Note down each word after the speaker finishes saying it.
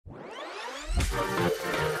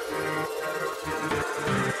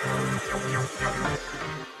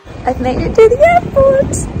I've made it to the airport!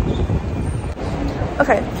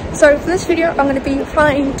 Okay, so for this video I'm going to be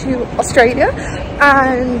flying to Australia,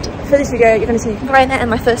 and for this video you're going to see me flying there on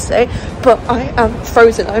my first day, but I am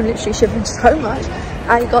frozen. I'm literally shivering so much.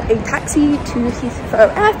 I got a taxi to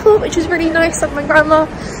Heathrow Airport, which is really nice, like my grandma,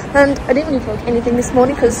 and I didn't really vlog anything this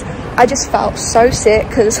morning because I just felt so sick,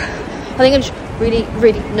 because I think I'm just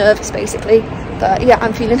really nervous basically. But yeah,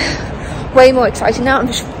 I'm feeling way more excited now. I'm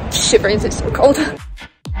just shivering, it's so cold.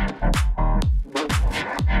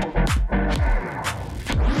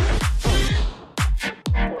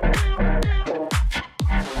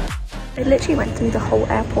 I literally went through the whole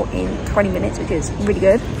airport in 20 minutes, which is really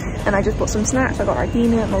good. And I just bought some snacks. I got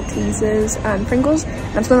Ribena, Maltesers and Pringles.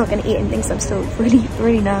 I'm still not going to eat anything, so I'm still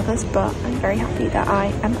really nervous, but I'm very happy that I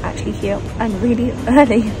am actually here and really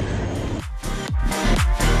early.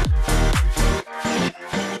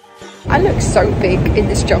 I look so big in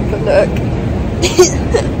this jumper, look.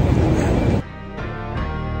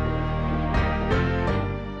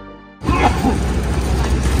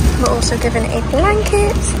 We're also given a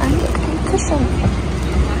blanket and a cushion.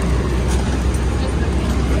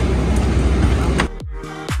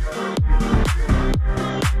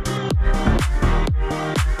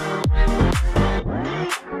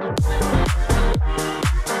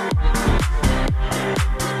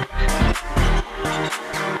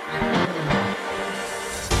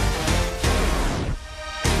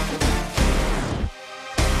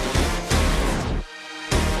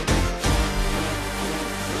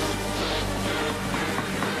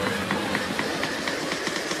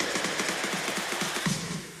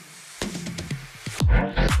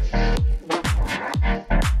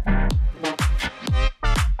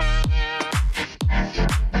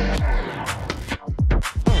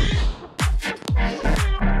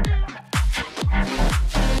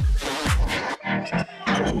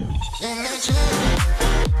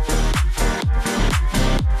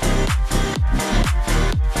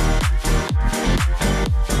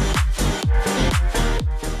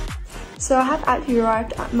 So I have actually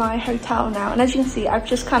arrived at my hotel now, and as you can see, I've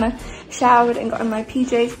just kind of showered and gotten my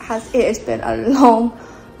PJs, as it has been a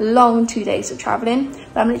long 2 days of traveling.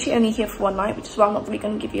 But I'm literally only here for one night, which is why I'm not really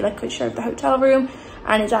going to give you like a show of the hotel room.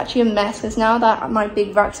 And it's actually a mess, because now that my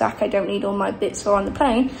big rucksack, I don't need all my bits for on the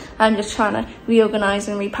plane, I'm just trying to reorganize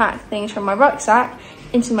and repack things from my rucksack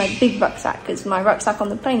into my big rucksack, because my rucksack on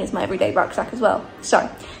the plane is my everyday rucksack as well. So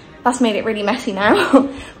that's made it really messy now.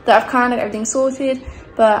 That I've kind of got everything sorted.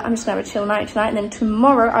 But I'm just gonna have a chill night tonight, and then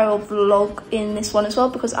tomorrow I will vlog in this one as well,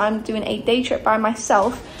 because I'm doing a day trip by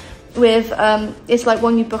myself with it's like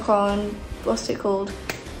one you book on, what's it called,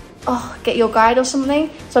 oh, Get Your Guide or something.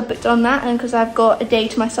 So I booked on that, and because I've got a day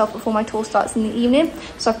to myself before my tour starts in the evening,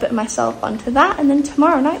 so I've put myself onto that, and then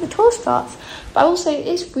tomorrow night the tour starts. But also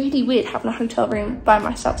it's really weird having a hotel room by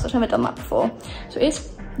myself, so I've never done that before, so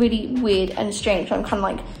it's really weird and strange. I'm kind of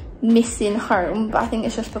like missing home, but I think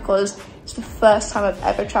it's just because it's the first time I've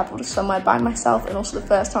ever traveled somewhere by myself, and also the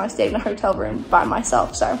first time I stayed in a hotel room by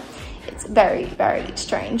myself, so it's very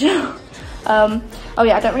strange. Oh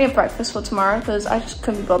yeah, I don't really have breakfast for tomorrow because I just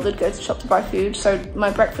couldn't be bothered to go to the shop to buy food. So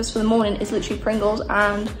my breakfast for the morning is literally Pringles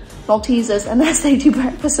and Maltesers, unless they do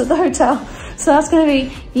breakfast at the hotel, so that's gonna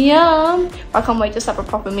be yum. I can't wait to have a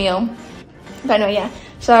proper meal. But anyway, yeah,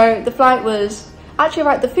 so the flight was actually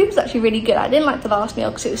right. The food was actually really good. I didn't like the last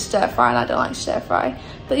meal because it was stir fry, and I don't like stir fry.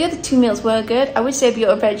 But the other two meals were good. I would say if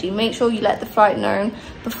you're a veggie, make sure you let the flight know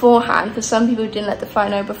beforehand, because some people didn't let the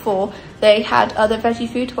flight know before they had other veggie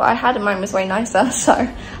food. What I had, and mine was way nicer, so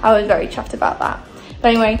I was very chuffed about that. But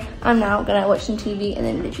anyway, I'm now gonna watch some TV and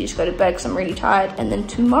then literally just go to bed because I'm really tired. And then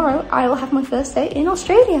tomorrow I will have my first day in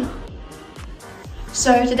Australia.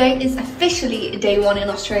 So today is officially day one in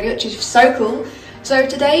Australia, which is so cool. So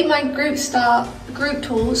today my group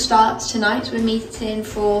tour starts tonight, so we're meeting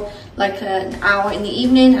for like an hour in the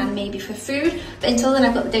evening and maybe for food. But until then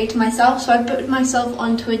I've got the day to myself, so I booked myself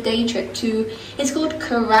onto a day trip to, it's called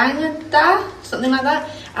Kangaroo, something like that.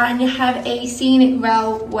 And you have a scenic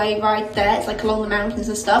railway ride there. It's like along the mountains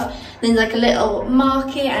and stuff. And there's like a little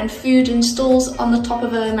market and food and stalls on the top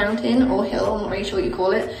of a mountain or hill, I'm not really sure what you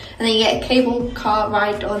call it. And then you get a cable car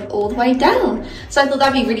ride on all the way down. So I thought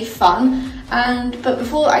that'd be really fun. But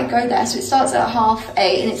before I go there, so it starts at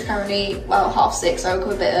 8:30 and it's currently, well, 6:30, so I'll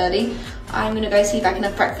go a bit early. I'm gonna go see if I can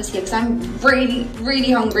have breakfast here because I'm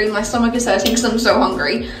really hungry. My stomach is hurting because I'm so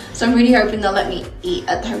hungry. So I'm really hoping they'll let me eat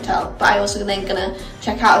at the hotel. But I also then gonna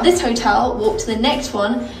check out of this hotel, walk to the next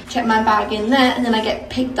one, check my bag in there, and then I get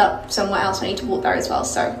picked up somewhere else. I need to walk there as well.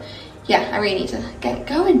 So yeah, I really need to get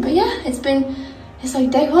going. But yeah, it's been It's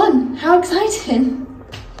like day one. How exciting.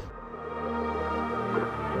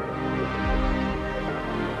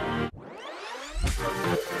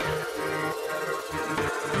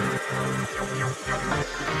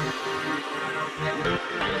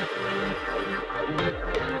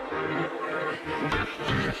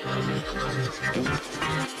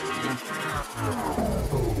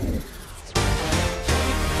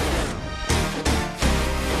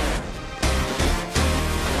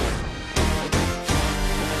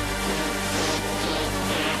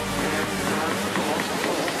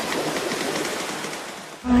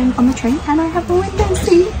 I'm on the train and I have a window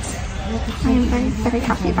seat. I am very, very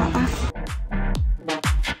happy about that.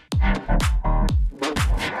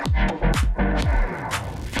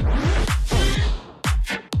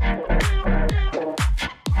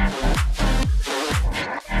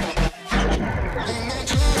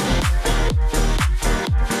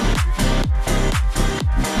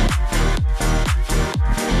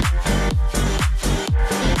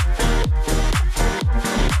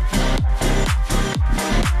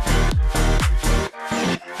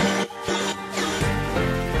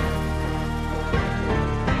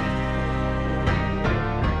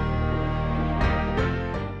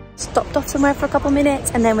 Stopped off somewhere for a couple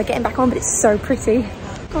minutes and then we're getting back on, but it's so pretty.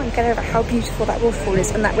 Can't get over how beautiful that waterfall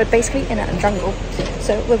is, and that we're basically in a jungle.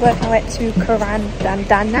 So we're working our way to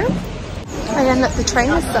Dan now. Again, look, the train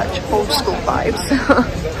has such old school vibes.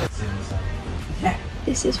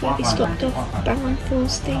 This is where we stopped off, Barranford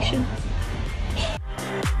Station.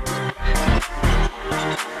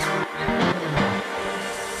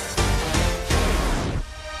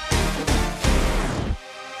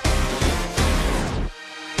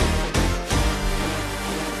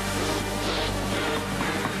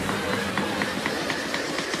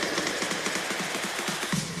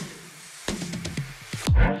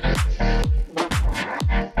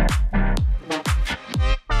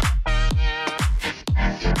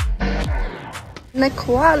 The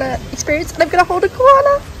koala experience, and I'm gonna hold a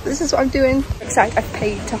koala. This is what I'm doing. Excited, I've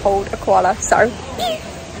paid to hold a koala, so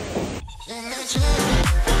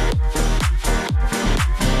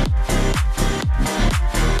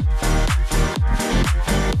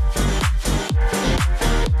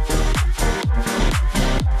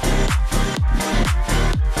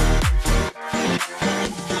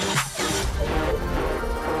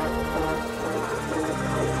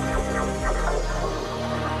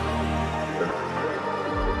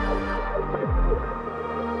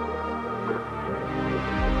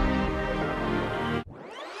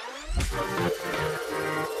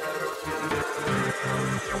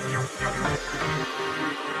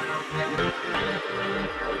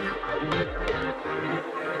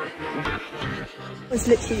was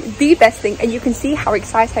literally the best thing, and you can see how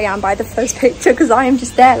excited I am by the first picture, because I am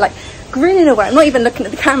just there like grinning away. I'm not even looking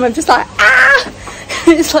at the camera, I'm just like ah.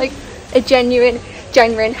 It's like a genuine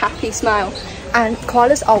happy smile, and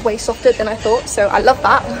koalas are way softer than I thought, so I love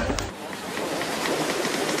that.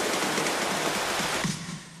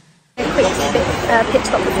 A quick pit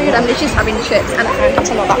stop for food. I'm literally just having chips and pancakes.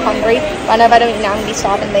 I'm not that hungry, but I know if I don't eat now I'm gonna be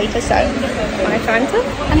starving later, so my time to.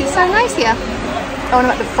 And it's so nice here. I want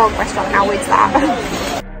to make the frog restaurant. How is that?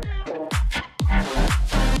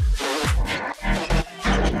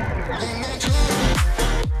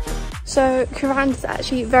 So Quran is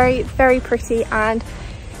actually very, very pretty, and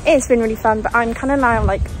it's been really fun, but I'm kind of now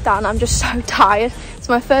like done. I'm just so tired. It's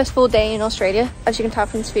my first full day in Australia, as you can tell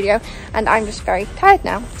from this video, and I'm just very tired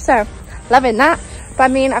now. So loving that. But I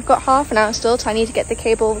mean, I've got half an hour still, so I need to get the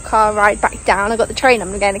cable car ride back down. I got the train,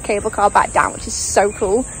 I'm getting a cable car back down, which is so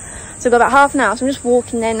cool. So I've got about half an hour, so I'm just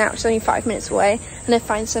walking there now, which is only 5 minutes away, and then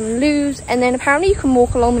find some loos, and then apparently you can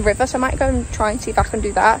walk along the river, so I might go and try and see if I can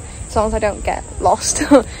do that, as long as I don't get lost,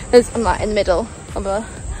 because I'm like in the middle of a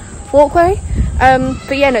walkway.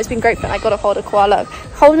 But yeah, no, it's been great fun. I got to hold a koala.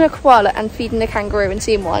 Holding a koala and feeding a kangaroo and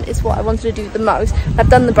seeing one is what I wanted to do the most. I've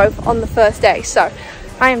done them both on the first day, so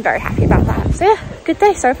I am very happy about that. So yeah, good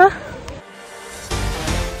day so far.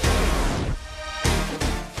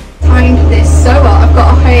 This so well. I've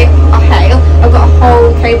got I've got a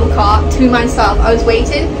whole cable car to myself. I was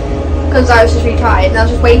waiting because I was just really tired, and I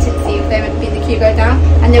was just waiting to see if there would be the queue go down,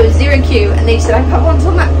 and there was zero queue, and they said I got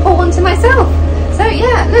one to myself. So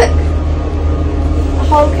yeah, look, a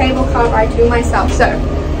whole cable car ride to myself. So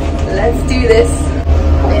let's do this.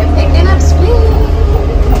 We're picking up speed.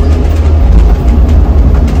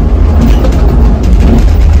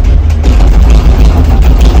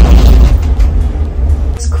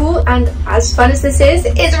 And as fun as this is,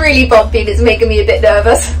 it's really bumpy and it's making me a bit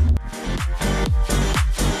nervous.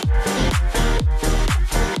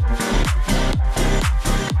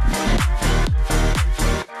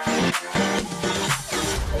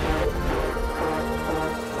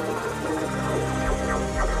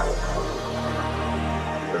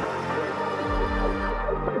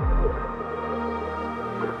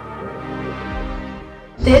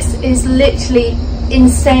 This is literally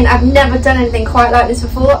insane. I've never done anything quite like this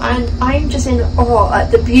before, and I'm just in awe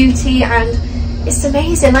at the beauty, and it's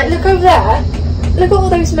amazing. Like, look over there, look at all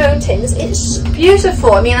those mountains, it's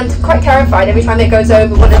beautiful. I mean, I'm quite terrified every time it goes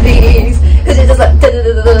over one of these, because it does like,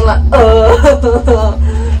 like,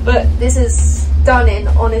 oh. But this is stunning,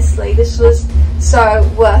 honestly. This was so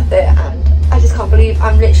worth it, and I just can't believe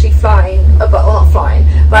I'm literally flying above, well, not flying,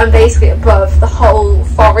 but I'm basically above the whole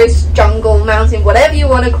forest, jungle, mountain, whatever you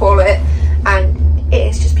want to call it, and it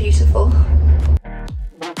is just beautiful.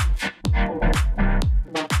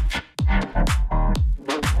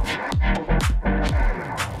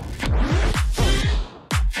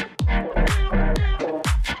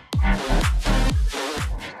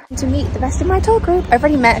 To meet the rest of my tour group. I've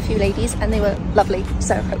already met a few ladies and they were lovely,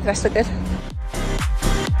 so I hope the rest are good.